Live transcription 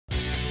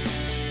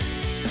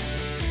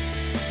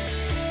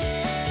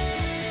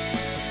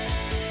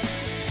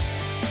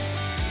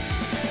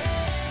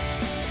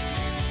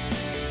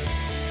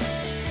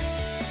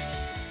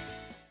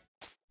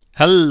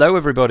Hello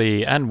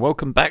everybody and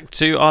welcome back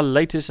to our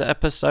latest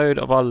episode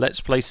of our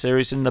Let's Play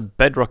series in the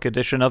Bedrock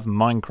edition of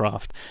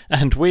Minecraft.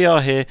 And we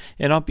are here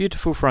in our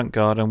beautiful front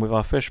garden with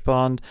our fish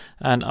pond,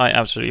 and I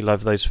absolutely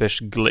love those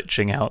fish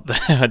glitching out there.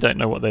 I don't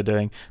know what they're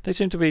doing. They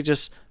seem to be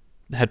just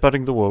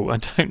headbutting the wall. I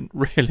don't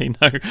really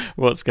know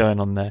what's going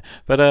on there.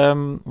 But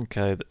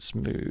okay, let's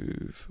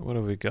move. What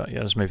have we got?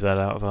 Yeah, let's move that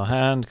out of our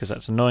hand because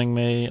that's annoying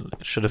me.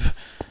 Should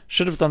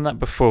have done that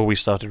before we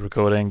started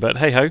recording, but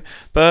hey ho.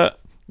 But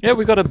yeah,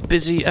 we've got a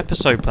busy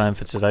episode planned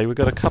for today. We've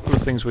got a couple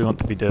of things we want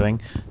to be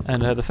doing,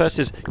 and the first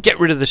is get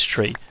rid of this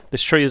tree.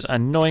 This tree is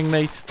annoying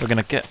me. We're going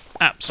to get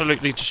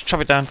absolutely just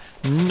chop it down.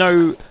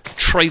 No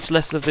trace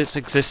left of its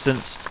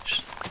existence.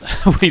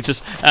 We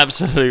just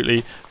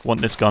absolutely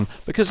want this gone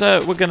because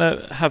we're going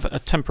to have a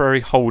temporary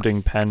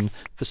holding pen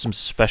for some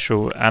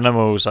special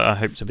animals that I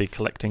hope to be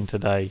collecting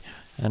today.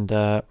 And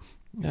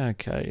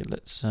okay,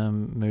 let's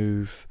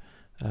move.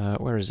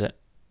 Where is it?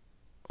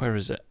 Where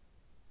is it?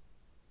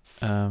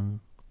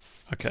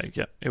 Okay,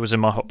 yeah, it was in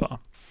my hotbar.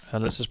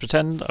 Let's just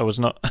pretend I was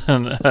not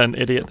an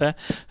idiot there.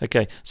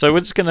 Okay, so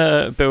we're just going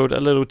to build a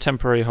little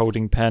temporary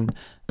holding pen,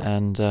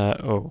 and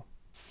let's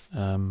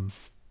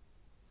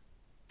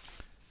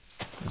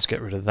get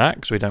rid of that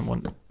because we don't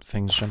want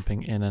things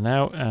jumping in and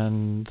out.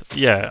 And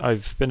yeah,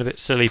 I've been a bit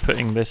silly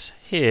putting this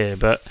here,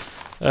 but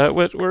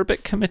we're a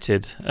bit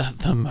committed at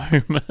the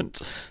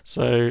moment.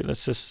 So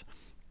let's just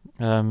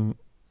yeah,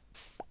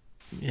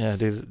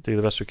 do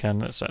the best we can.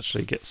 Let's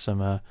actually get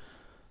some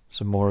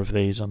more of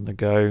these on the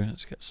go.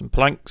 Let's get some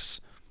planks.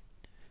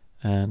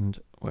 And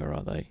where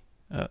are they?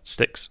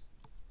 Sticks.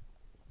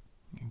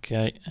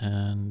 Okay,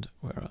 and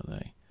where are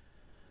they?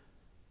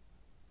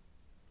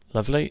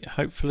 Lovely.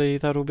 Hopefully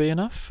that'll be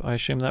enough. I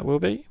assume that will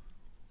be.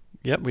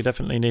 Yep, we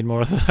definitely need more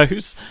of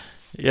those.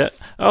 Yeah.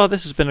 Oh,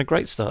 this has been a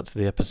great start to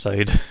the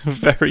episode.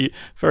 Very,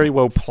 very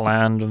well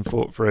planned and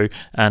thought through.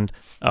 And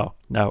oh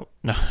no,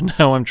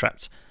 I'm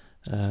trapped.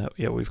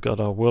 Yeah, we've got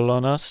our wool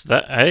on us.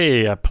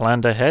 Hey, I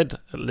planned ahead,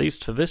 at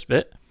least for this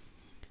bit.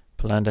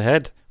 Planned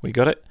ahead. We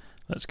got it.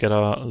 Let's get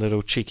our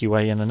little cheeky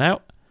way in and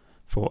out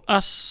for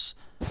us.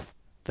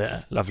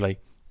 There, lovely.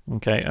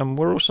 Okay, and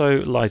we'll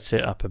also light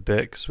it up a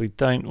bit because we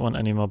don't want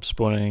any mobs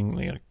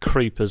spawning,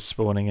 creepers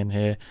spawning in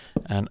here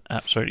and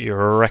absolutely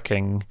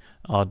wrecking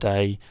our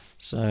day.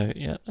 So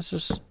yeah, let's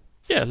just,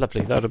 yeah,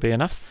 lovely. That'll be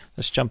enough.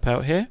 Let's jump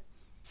out here.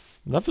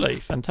 Lovely,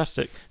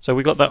 fantastic. So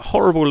we got that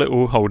horrible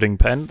little holding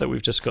pen that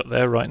we've just got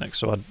there right next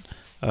to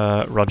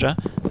our Roger,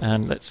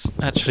 and let's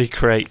actually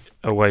create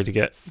a way to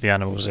get the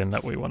animals in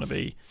that we want to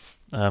be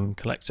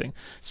collecting.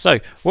 So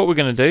what we're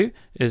going to do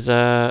is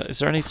there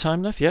any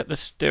time left? Yeah, there's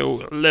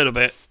still a little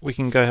bit. We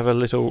can go have a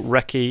little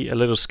recce, a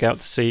little scout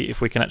to see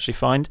if we can actually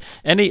find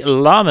any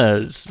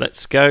llamas.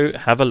 Let's go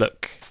have a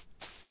look.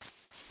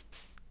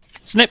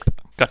 Snip,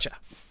 gotcha.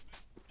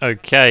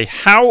 Okay,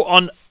 how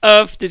on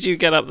earth did you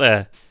get up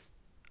there?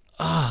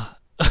 Ah,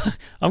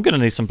 I'm going to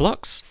need some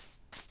blocks.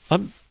 I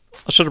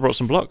should have brought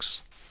some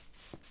blocks.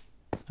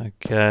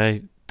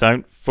 Okay,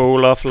 don't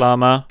fall off,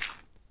 llama.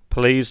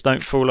 Please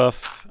don't fall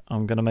off.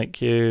 I'm going to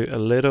make you a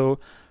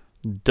little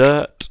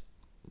dirt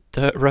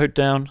road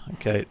down.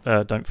 Okay,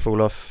 don't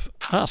fall off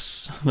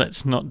us.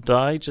 Let's not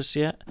die just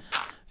yet.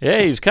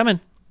 Yeah, he's coming.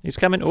 He's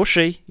coming, or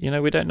she. You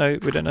know, we don't know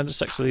the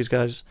sex of these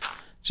guys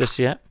just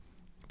yet.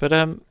 But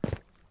are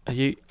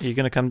you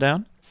going to come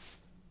down?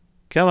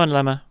 Come on,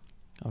 llama.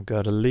 I've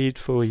got a lead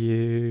for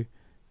you.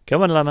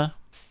 Come on, llama.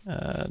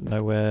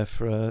 Nowhere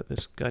for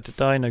this guy to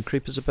die. No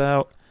creepers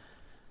about.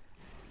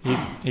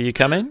 Are you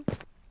coming?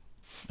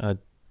 I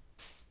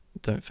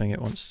don't think it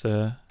wants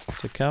to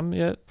come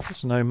yet.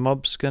 There's no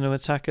mobs going to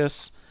attack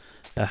us.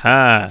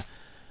 Aha!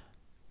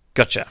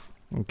 Gotcha.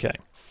 Okay.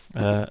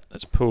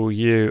 Let's pull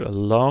you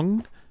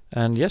along.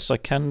 And yes, I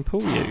can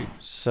pull you.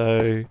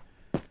 So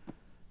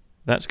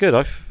that's good.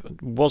 I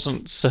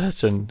wasn't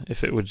certain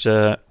if it would...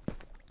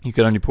 you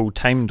could only pull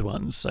tamed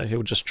ones, so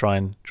he'll just try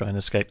and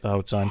escape the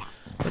whole time.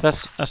 But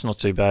that's not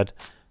too bad.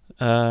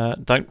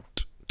 Don't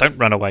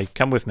run away.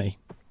 Come with me,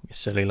 you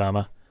silly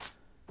llama.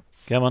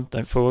 Come on,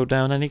 don't fall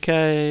down any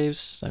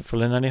caves. Don't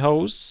fall in any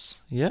holes.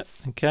 Yep,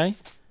 okay.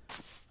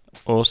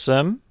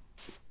 Awesome.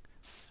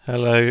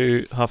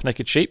 Hello,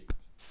 half-naked sheep.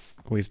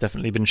 We've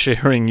definitely been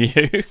shearing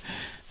you.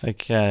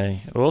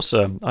 Okay,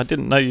 awesome. I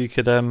didn't know you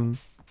could... well,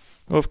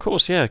 of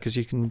course, yeah, because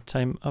you can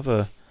tame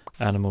other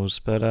animals.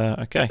 But,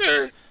 okay.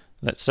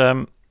 Let's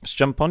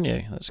jump on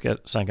you. Let's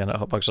get something out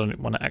of hotbox. I don't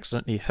want to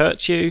accidentally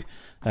hurt you.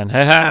 And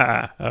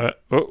ha!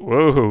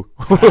 Whoa!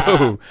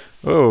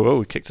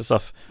 He kicked us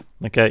off.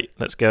 Okay,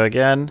 let's go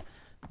again.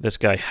 This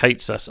guy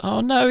hates us. Oh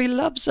no, he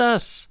loves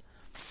us.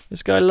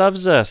 This guy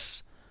loves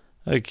us.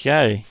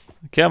 Okay,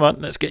 come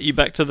on, let's get you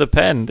back to the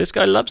pen. This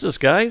guy loves us,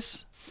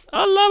 guys.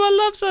 Our llama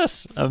loves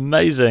us.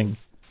 Amazing.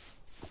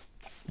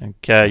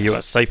 Okay, you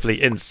are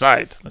safely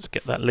inside. Let's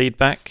get that lead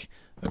back.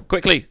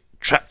 Quickly.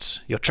 Trapped.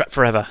 You're trapped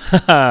forever.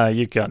 Haha,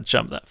 you can't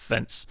jump that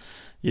fence.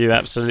 You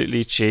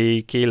absolutely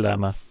cheeky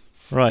llama.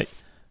 Right.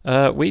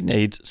 We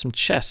need some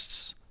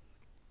chests.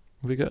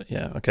 Have we got?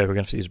 Yeah, okay, we're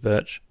going to have to use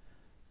birch.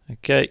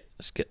 Okay,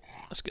 let's get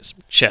some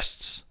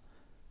chests.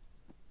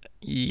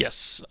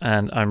 Yes,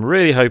 and I'm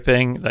really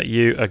hoping that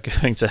you are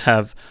going to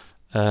have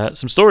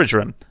some storage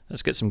room.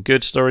 Let's get some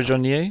good storage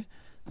on you.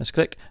 Let's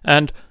click,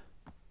 and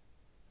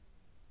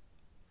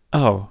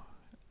oh,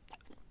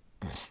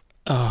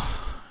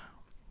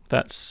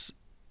 that's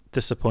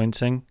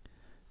disappointing.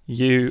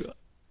 You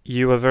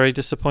are very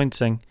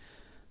disappointing.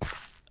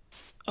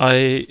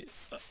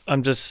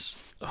 I'm just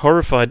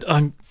horrified.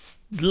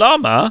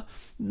 Llama,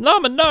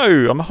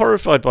 no! I'm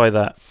horrified by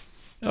that.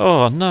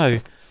 Oh no!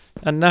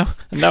 And now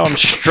I'm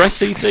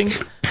stress eating.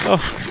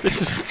 Oh, this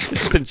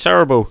has been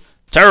terrible.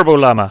 Terrible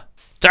llama.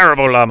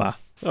 Terrible llama.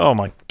 Oh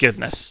my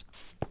goodness.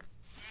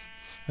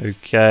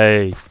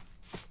 Okay,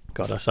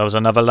 got ourselves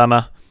another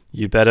llama.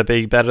 You better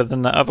be better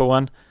than that other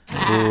one.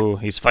 Ooh,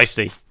 he's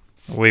feisty.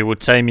 We will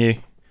tame you.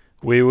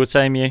 We will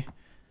tame you.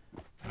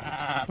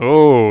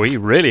 Oh, he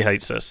really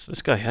hates us.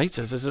 This guy hates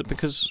us. Is it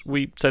because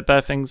we said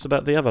bad things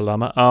about the other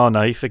llama? Oh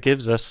no, he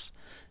forgives us.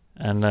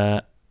 And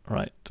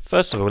right,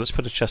 first of all, let's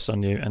put a chest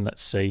on you and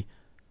let's see.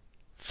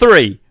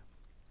 3.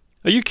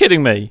 Are you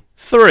kidding me?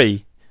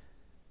 3.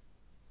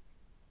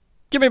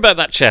 Give me back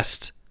that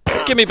chest.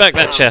 Give me back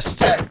that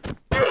chest.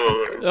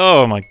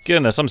 Oh my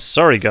goodness, I'm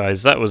sorry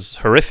guys. That was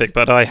horrific,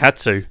 but I had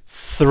to.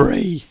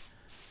 3.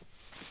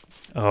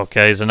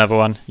 Okay, here's another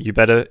one. You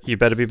better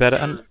be better.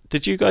 And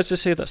did you guys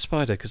just hear that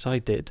spider? Because I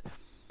did.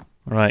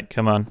 Right,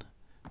 come on.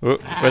 Oh,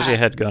 where's your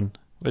head gone?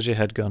 Where's your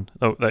head gone?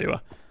 Oh, there you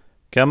are.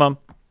 Come on.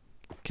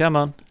 Come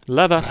on.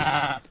 Love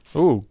us.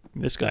 Ooh,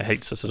 this guy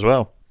hates us as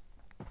well.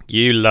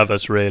 You love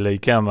us, really.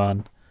 Come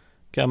on.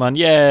 Come on.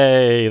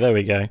 Yay! There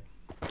we go.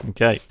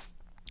 Okay.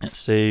 Let's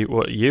see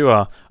what you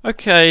are.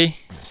 Okay.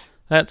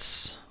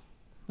 That's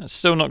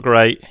still not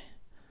great.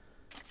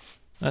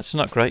 That's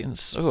not great.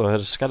 Oh, I had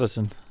a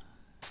skeleton.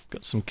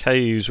 Got some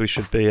caves we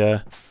should be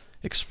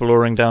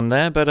exploring down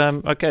there. But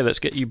okay, let's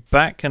get you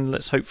back and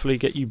let's hopefully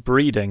get you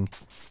breeding.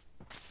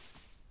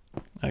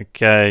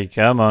 Okay,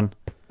 come on.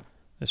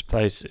 This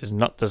place is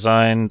not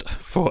designed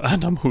for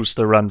animals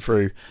to run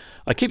through.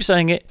 I keep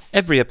saying it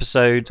every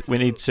episode. We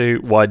need to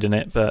widen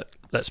it, but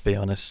let's be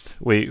honest.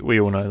 We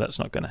all know that's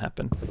not going to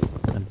happen.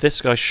 And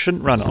this guy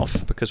shouldn't run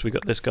off because we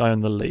got this guy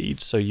on the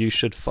lead, so you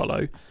should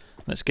follow.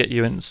 Let's get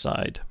you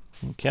inside.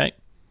 Okay.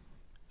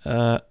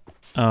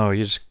 Oh,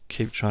 you just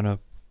keep trying to.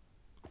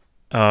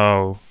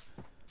 Oh,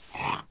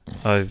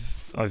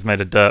 I've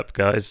made a derp,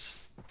 guys.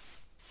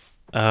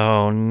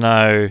 Oh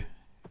no.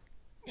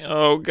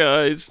 Oh,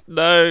 guys,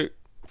 no.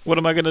 What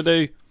am I gonna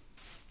do?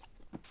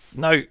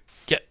 No,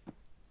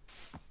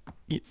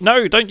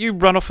 no, don't you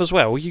run off as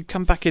well. You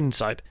come back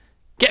inside.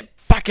 Get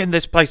back in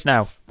this place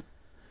now.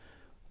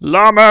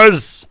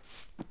 Llamas!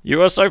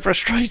 You are so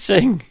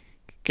frustrating.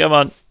 Come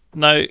on.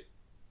 No.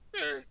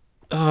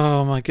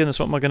 Oh my goodness,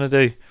 what am I gonna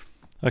do?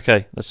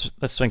 Okay,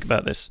 let's think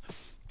about this.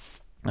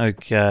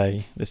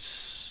 Okay,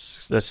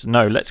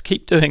 let's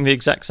keep doing the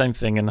exact same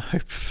thing and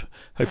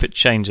hope it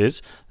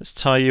changes. Let's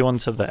tie you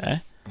onto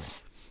there.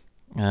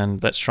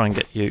 And let's try and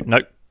get you.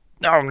 No,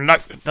 no,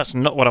 that's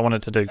not what I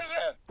wanted to do.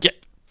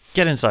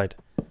 Get inside.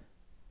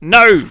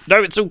 No,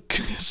 it's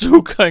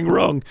all going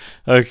wrong.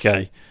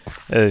 Okay,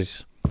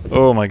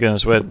 oh my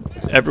goodness,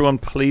 everyone,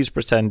 please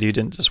pretend you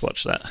didn't just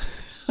watch that.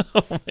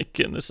 Oh my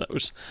goodness, that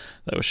was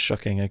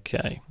shocking.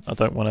 Okay, I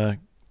don't want to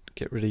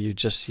get rid of you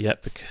just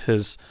yet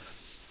because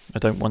I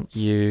don't want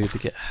you to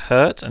get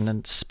hurt and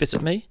then spit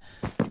at me.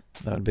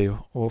 That would be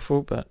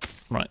awful. But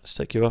right, let's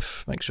take you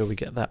off. Make sure we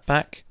get that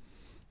back.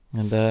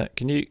 And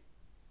can you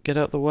get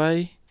out the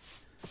way?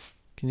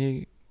 Can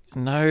you?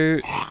 No,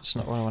 that's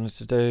not what I wanted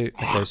to do.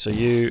 Okay, so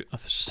you are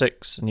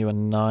 6 and you are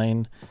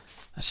 9.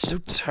 That's still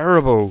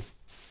terrible.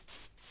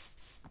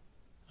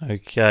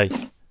 Okay,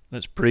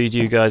 let's breed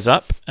you guys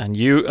up, and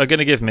you are going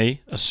to give me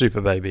a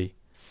super baby.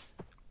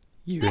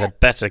 You had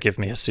better give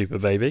me a super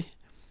baby.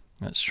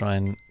 Let's try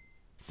and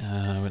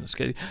let's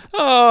get.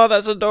 Oh,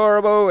 that's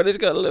adorable, and it's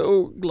got a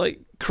little like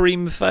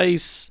cream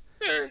face.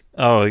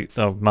 Oh,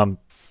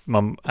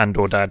 Mum and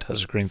or Dad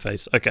has a cream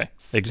face. Okay,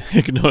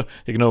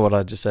 ignore what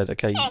I just said.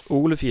 Okay,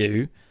 all of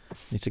you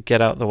need to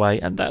get out of the way.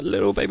 And that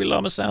little baby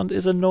llama sound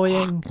is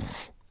annoying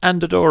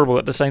and adorable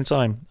at the same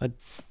time.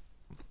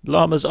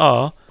 Llamas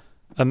are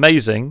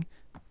amazing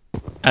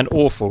and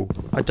awful.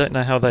 I don't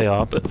know how they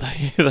are, but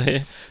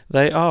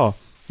they are.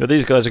 But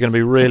these guys are going to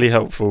be really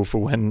helpful for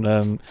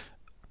when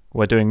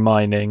we're doing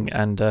mining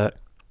and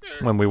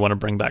when we want to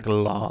bring back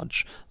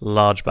large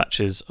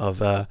batches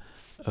of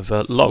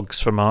logs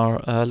from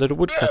our little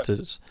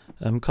woodcutters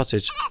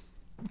cottage.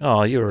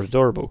 Oh, you're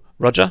adorable.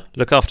 Roger,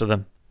 look after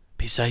them.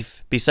 Be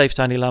safe,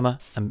 tiny llama,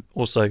 and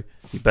also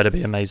you better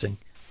be amazing.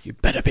 You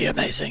better be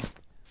amazing.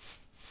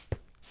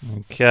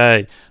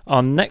 Okay,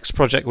 our next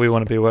project we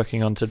want to be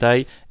working on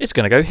today is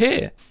going to go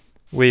here.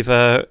 We've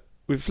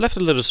left a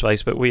little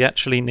space, but we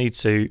actually need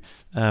to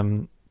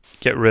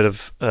get rid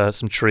of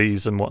some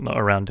trees and whatnot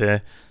around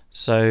here.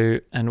 So,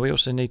 and we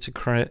also need to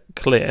clear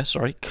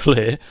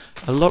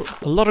a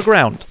lot of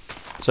ground.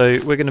 So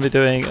we're going to be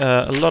doing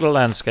a lot of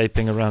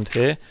landscaping around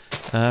here,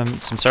 some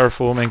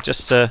terraforming,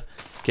 just to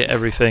get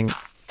everything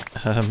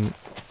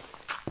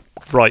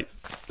right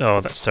Oh,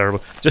 that's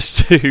terrible.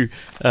 Just to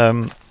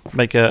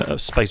make a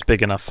space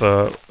big enough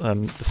for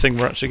the thing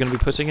we're actually going to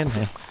be putting in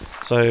here.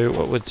 So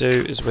what we'll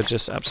do is we'll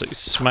just absolutely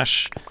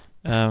smash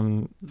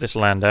this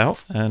land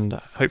out and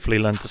hopefully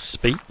learn to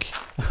speak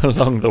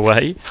along the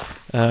way.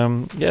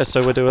 Yeah,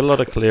 so we'll do a lot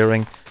of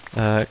clearing,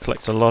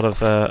 collect a lot of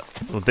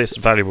this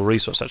valuable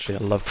resource. Actually,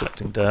 I love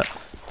collecting dirt.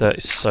 Dirt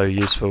is so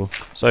useful.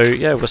 So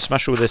yeah, we'll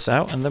smash all this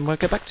out and then we'll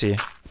get back to you.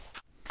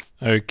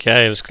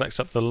 Okay, let's collect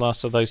up the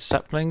last of those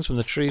saplings from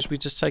the trees we've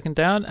just taken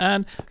down,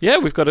 and yeah,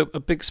 we've got a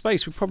big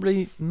space. We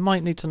probably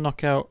might need to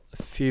knock out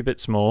a few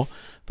bits more,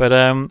 but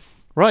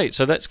right,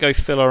 so let's go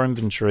fill our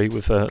inventory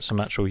with some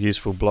actual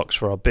useful blocks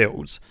for our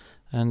builds,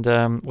 and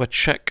we'll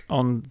check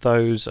on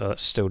those. Oh,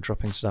 that's still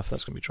dropping stuff.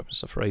 That's going to be dropping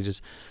stuff for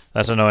ages.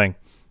 That's annoying.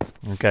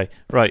 Okay,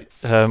 right,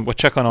 we'll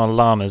check on our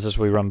llamas as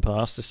we run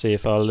past to see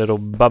if our little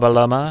bubba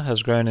llama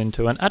has grown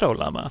into an adult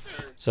llama.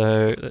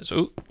 So let's,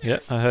 oh, yeah,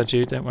 I heard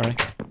you, don't worry.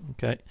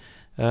 Okay,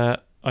 I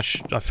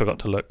forgot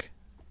to look.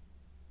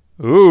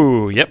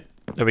 Ooh, yep,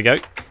 there we go.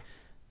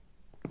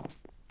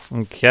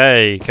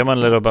 Okay, come on,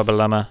 little bubba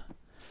llama.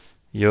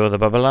 You're the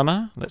bubba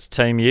llama. Let's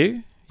tame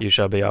you. You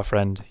shall be our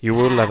friend. You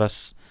will love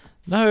us.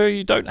 No,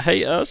 you don't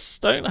hate us.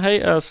 Don't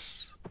hate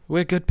us.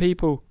 We're good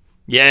people.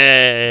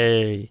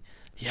 Yay!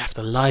 You have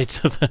to lie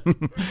to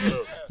them.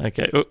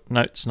 Okay. Oh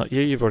no, it's not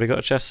you. You've already got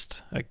a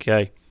chest.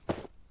 Okay.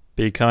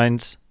 Be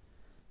kind.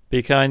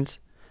 Be kind.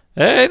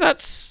 Hey,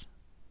 that's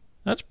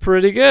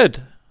pretty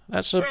good.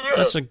 That's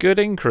a good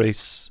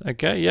increase.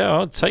 Okay, yeah,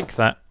 I'll take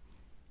that.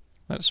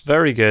 That's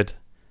very good.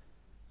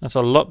 That's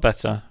a lot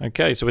better.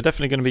 Okay, so we're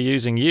definitely going to be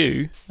using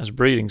you as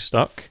breeding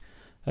stock.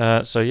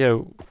 So yeah,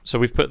 so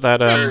we've put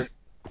that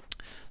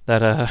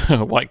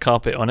white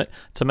carpet on it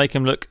to make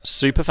him look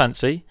super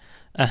fancy,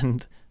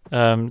 and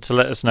to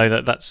let us know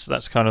that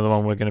that's kind of the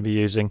one we're going to be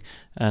using.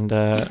 And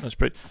let's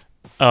breed.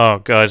 Oh,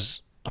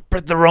 guys, I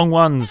bred the wrong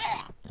ones.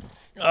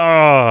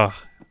 Oh,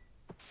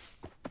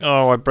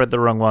 I bred the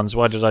wrong ones.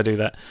 Why did I do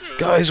that?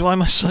 Guys, why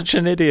am I such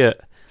an idiot?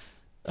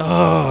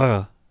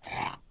 Oh,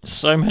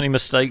 so many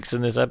mistakes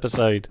in this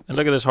episode. And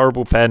look at this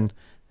horrible pen.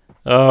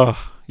 Oh,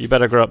 you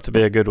better grow up to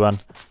be a good one.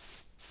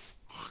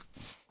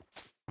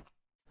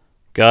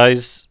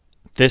 Guys,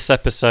 this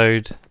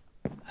episode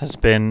has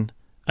been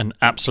an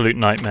absolute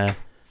nightmare.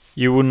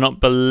 You will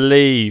not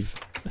believe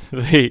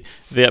the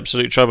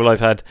absolute trouble I've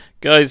had.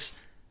 Guys,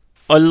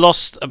 I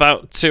lost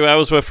about 2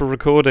 hours worth of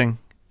recording.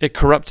 It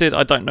corrupted.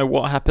 I don't know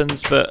what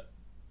happens, but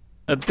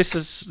this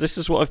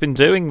is what I've been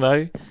doing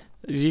though.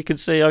 As you can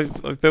see,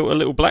 I've built a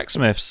little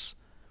blacksmiths.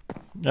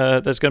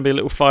 There's going to be a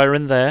little fire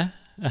in there,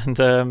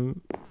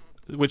 and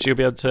which you'll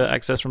be able to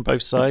access from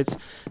both sides.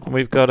 And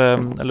we've got a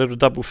little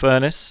double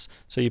furnace,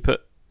 so you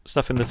put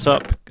stuff in the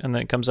top, and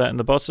then it comes out in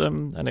the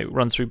bottom, and it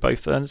runs through both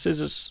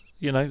furnaces. It's,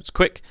 you know, it's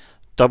quick,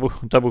 double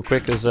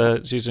quick as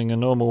it's using a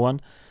normal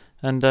one.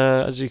 And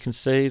as you can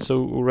see, it's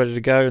all ready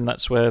to go, and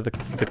that's where the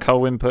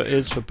coal input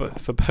is for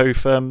both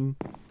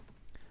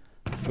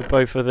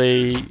of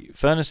the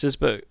furnaces.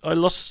 But I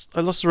lost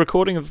the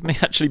recording of me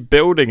actually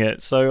building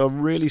it, so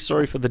I'm really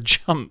sorry for the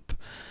jump.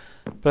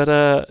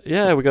 But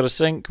yeah, we got a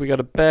sink, we got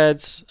a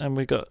bed, and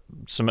we got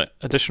some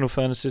additional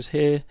furnaces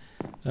here.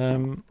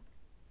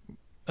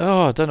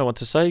 Oh, I don't know what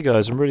to say,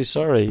 guys. I'm really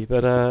sorry,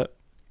 but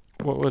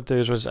what we'll do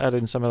is we'll just add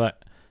in some of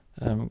that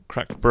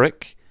cracked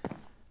brick.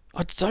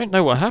 I don't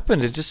know what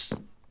happened.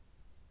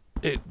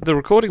 The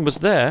recording was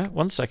there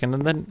 1 second,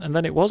 and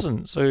then it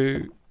wasn't. So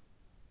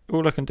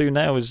all I can do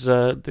now is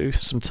do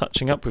some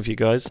touching up with you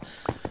guys,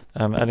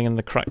 adding in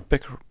the cracked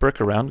brick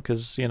around,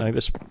 because you know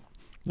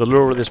the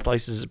lure of this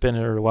place has been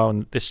here a while,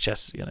 and this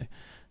chest, you know,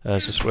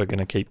 is just we're going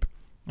to keep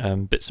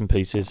bits and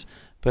pieces.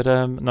 But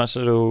nice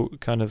little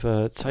kind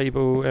of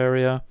table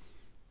area.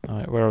 All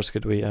right, where else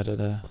could we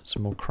add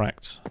some more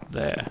cracked?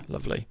 There,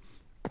 lovely.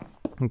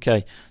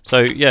 Okay, so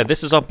yeah,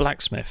 this is our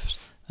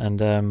blacksmiths,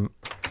 and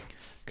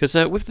because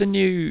with the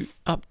new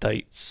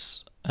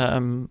updates,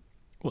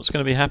 what's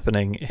going to be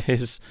happening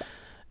is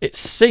it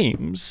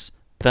seems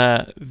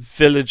that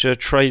villager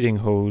trading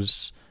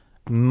halls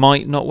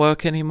might not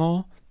work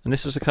anymore, and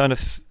this is the kind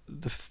of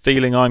the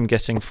feeling I'm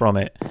getting from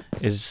it,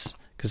 is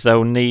because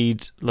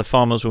the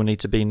farmers will need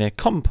to be near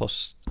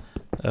composters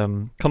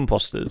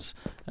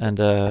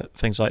and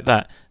things like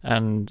that,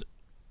 and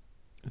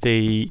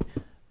the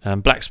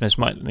blacksmiths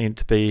might need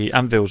to be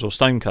anvils or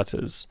stone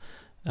cutters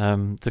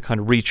to kind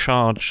of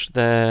recharge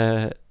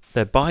their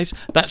buys.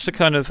 That's the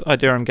kind of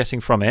idea I'm getting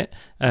from it,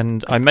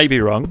 and I may be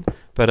wrong,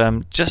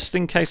 but just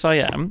in case I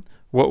am,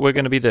 what we're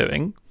going to be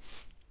doing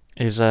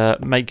is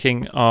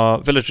making our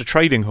villager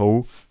trading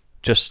hall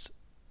just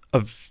a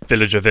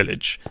villager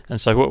village.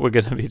 And so what we're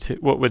going to be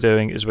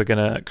doing is we're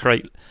going to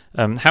create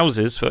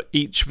houses for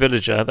each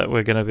villager that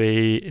we're going to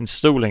be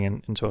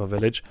installing into our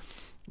village.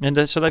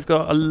 And so they've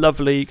got a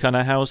lovely kind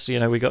of house. You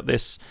know, we got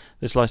this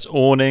nice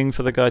awning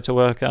for the guy to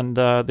work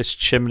under, this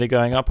chimney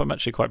going up. I'm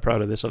actually quite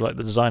proud of this. I like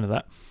the design of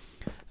that.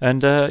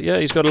 And yeah,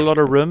 he's got a lot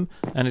of room,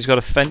 and he's got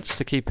a fence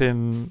to keep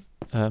him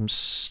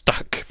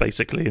stuck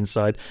basically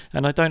inside.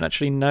 And I don't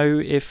actually know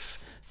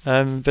if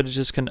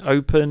villagers can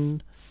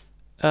open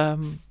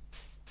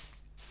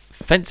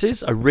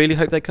fences. I really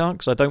hope they can't,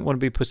 because I don't want to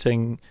be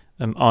putting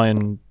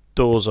iron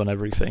doors on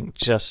everything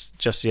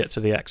just yet to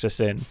the access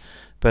in.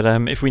 But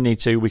if we need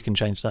to, we can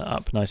change that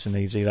up nice and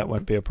easy. That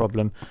won't be a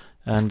problem.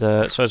 And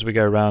so as we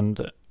go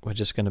around, we're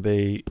just going to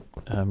be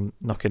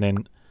knocking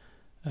in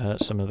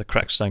some of the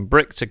cracked stone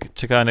brick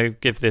to kind of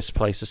give this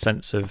place a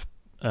sense of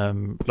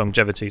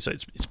longevity. So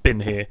it's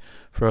been here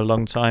for a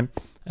long time.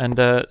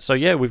 And so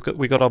yeah, we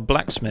got our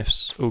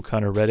blacksmiths all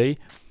kind of ready.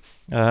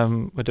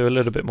 We'll do a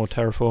little bit more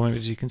terraforming,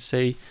 as you can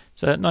see.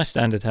 It's a nice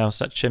standard house.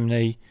 That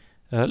chimney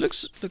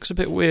looks a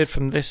bit weird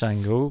from this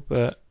angle,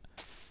 but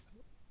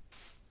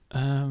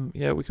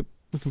yeah, we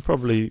can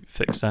probably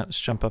fix that. Let's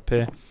jump up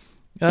here.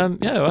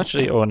 Yeah,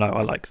 actually, oh no,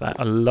 I like that.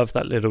 I love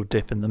that little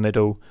dip in the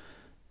middle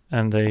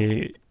and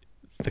the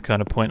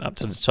kind of point up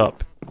to the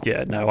top.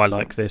 Yeah, no, I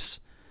like this.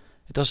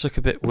 It does look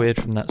a bit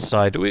weird from that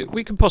side.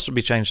 We can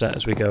possibly change that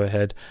as we go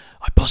ahead.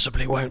 I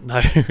possibly won't,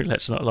 though.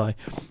 Let's not lie.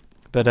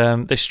 But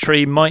this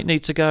tree might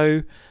need to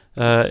go.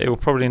 It will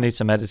probably need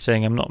some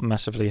editing. I'm not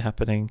massively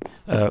happy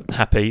with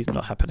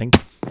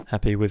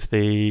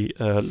the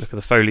look of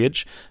the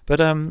foliage. But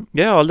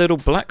yeah, our little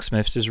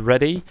blacksmiths is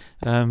ready,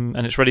 and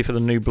it's ready for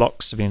the new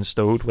blocks to be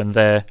installed when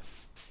they're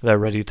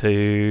ready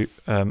to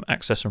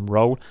access and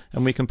roll.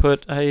 And we can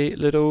put a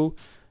little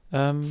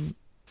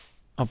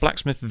our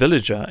blacksmith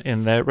villager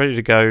in there, ready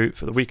to go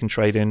for the weekend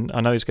trade in. I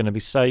know he's going to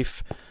be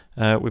safe.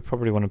 We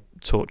probably want to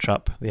torch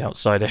up the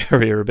outside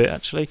area a bit,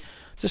 actually,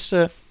 just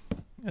to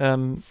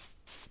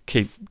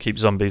keep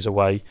zombies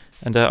away.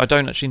 And I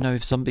don't actually know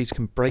if zombies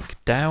can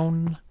break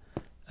down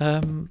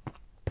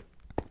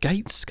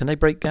gates. Can they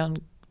break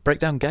down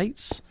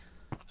gates?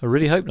 I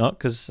really hope not,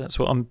 because that's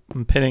what I'm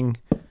pinning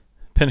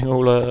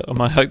all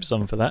my hopes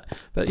on for that.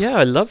 But yeah,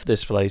 I love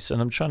this place,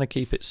 and I'm trying to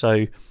keep it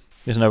so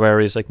there's no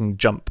areas they can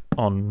jump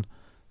on.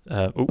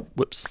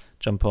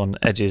 Jump on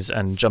edges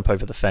and jump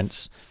over the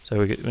fence. So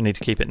we need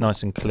to keep it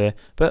nice and clear.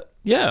 But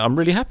yeah, I'm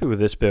really happy with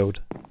this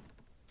build.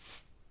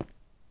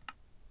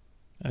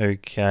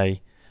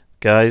 Okay,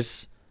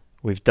 guys,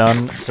 we've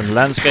done some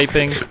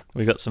landscaping.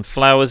 We've got some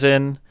flowers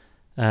in,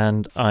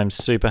 and I'm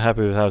super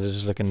happy with how this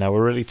is looking now.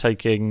 We're really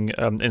taking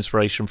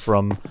inspiration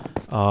from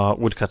our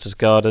woodcutter's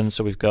garden.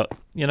 So we've got,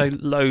 you know,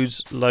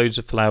 loads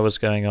of flowers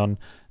going on,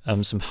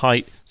 some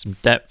height, some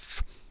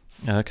depth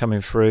coming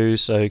through.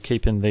 So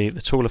keeping the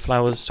taller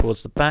flowers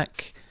towards the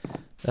back,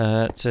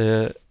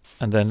 and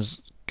then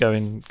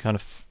going kind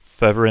of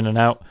further in and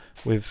out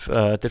with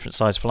different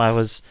size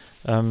flowers.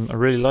 I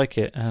really like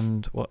it.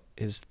 And what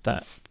is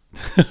that?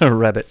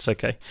 Rabbits,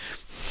 okay.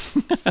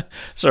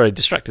 Sorry,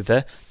 distracted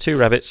there. 2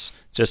 rabbits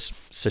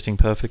just sitting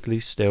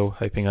perfectly still,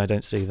 hoping I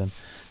don't see them.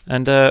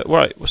 And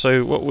right,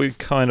 so what we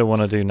kind of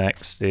want to do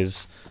next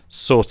is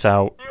sort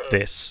out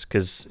this,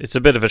 because it's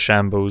a bit of a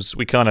shambles.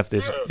 We can't have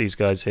these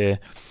guys here.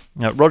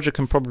 Now, Roger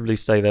can probably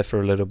stay there for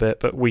a little bit,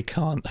 but we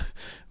can't.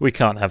 We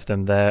can't have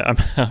them there.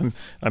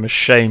 I'm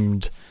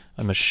ashamed.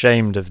 I'm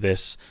ashamed of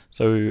this.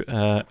 So,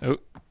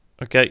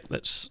 okay,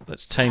 let's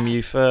tame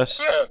you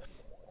first.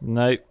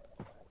 No.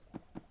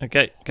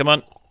 Okay, come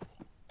on.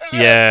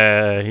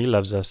 Yeah, he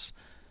loves us.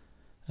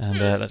 And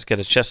let's get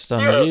a chest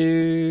on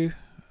you.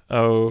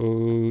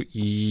 Oh,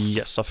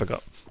 yes, I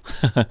forgot.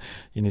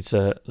 You need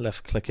to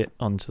left click it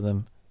onto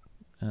them.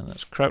 And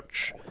let's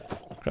crouch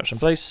in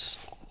place.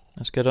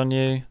 Let's get on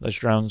you. Those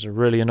drowns are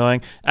really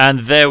annoying.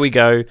 And there we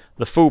go.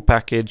 The full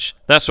package.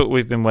 That's what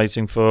we've been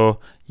waiting for.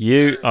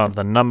 You are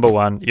the number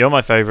one. You're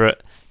my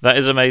favourite. That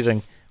is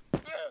amazing.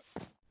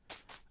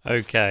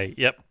 Okay,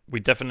 yep. We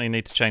definitely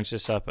need to change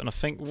this up. And I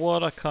think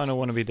what I kind of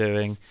want to be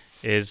doing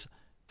is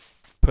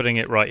putting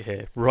it right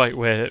here. Right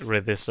where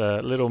this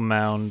little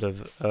mound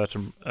of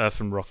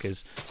earth and rock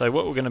is. So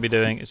what we're going to be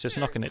doing is just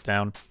knocking it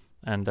down.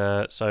 And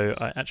so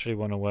I actually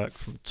want to work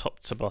from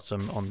top to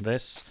bottom on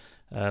this.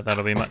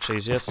 That'll be much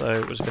easier.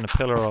 So we're just going to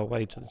pillar our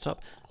way to the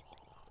top.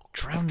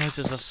 Drown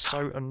noises are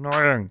so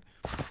annoying.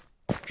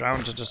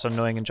 Drowns are just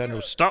annoying in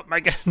general. Stop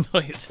making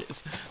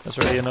noises. That's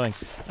really annoying.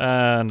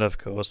 And of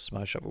course,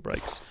 my shovel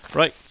breaks.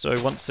 Right, so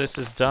once this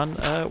is done,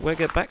 we'll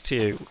get back to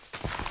you.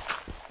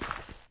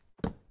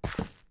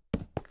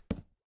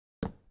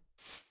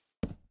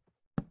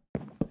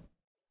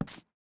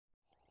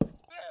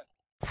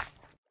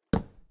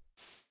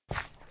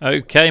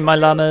 Okay, my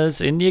llamas,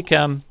 in you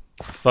come.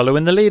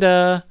 Following the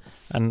leader.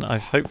 And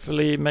I've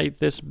hopefully made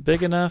this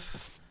big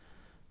enough.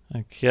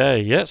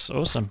 Okay, yes,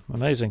 awesome,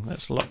 amazing.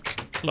 Let's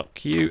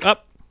lock you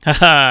up.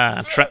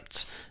 Haha,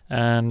 trapped.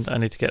 And I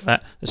need to get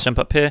that. Let's jump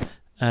up here.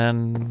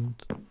 And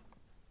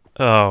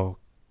oh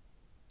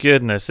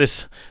goodness,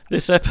 this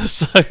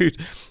episode.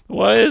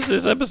 Why has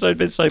this episode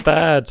been so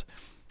bad?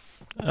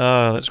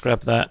 Oh, let's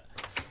grab that.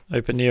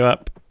 Open you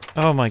up.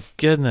 Oh my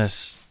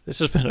goodness. This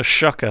has been a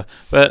shocker.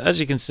 But as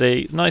you can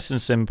see, nice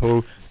and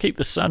simple. Keep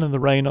the sun and the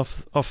rain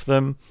off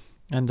them.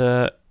 And,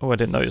 oh, I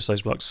didn't notice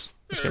those blocks.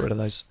 Let's get rid of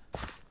those.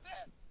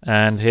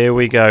 And here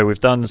we go. We've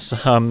done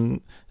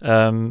some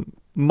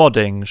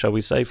modding, shall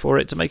we say, for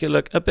it to make it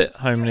look a bit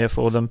homelier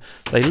for them.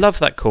 They love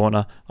that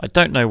corner. I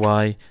don't know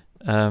why,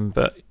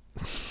 but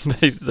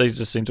they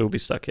just seem to all be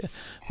stuck here.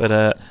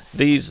 But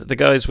the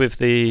guys with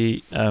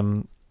the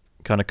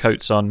kind of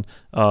coats on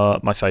are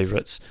my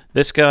favourites.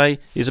 This guy,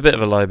 he's a bit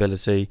of a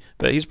liability,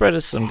 but he's bred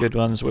us some good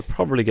ones. We'll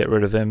probably get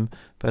rid of him.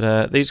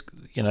 But these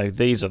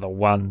are the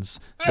ones.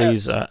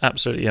 These are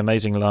absolutely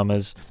amazing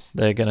llamas.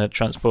 They're going to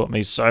transport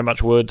me so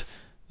much wood.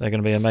 They're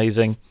going to be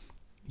amazing.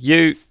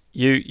 You're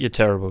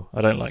terrible.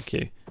 I don't like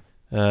you.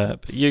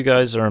 But you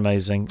guys are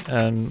amazing.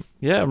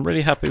 Yeah, I'm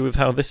really happy with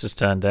how this has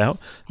turned out.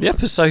 The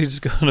episode's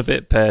gone a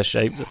bit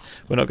pear-shaped,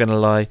 we're not going to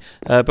lie.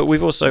 But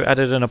we've also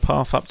added in a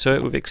path up to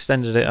it. We've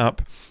extended it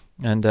up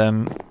and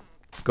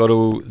got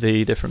all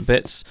the different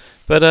bits.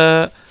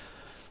 But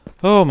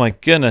oh my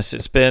goodness,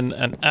 it's been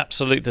an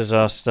absolute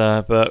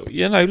disaster. But,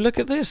 look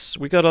at this.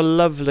 We got a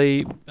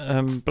lovely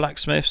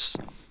Blacksmiths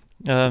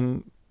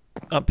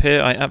up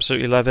here. I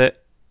absolutely love it.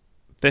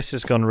 This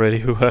has gone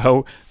really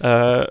well.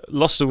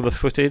 Lost all the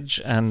footage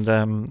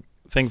and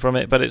thing from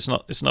it, but it's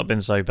not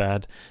been so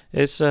bad.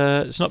 It's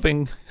not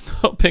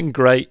been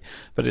great,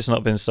 but it's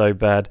not been so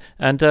bad.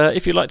 And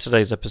if you liked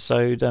today's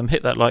episode,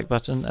 hit that like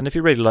button. And if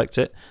you really liked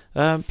it,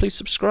 please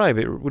subscribe.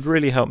 It would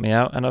really help me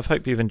out. And I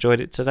hope you've enjoyed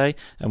it today.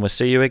 And we'll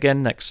see you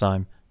again next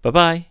time. Bye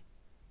bye.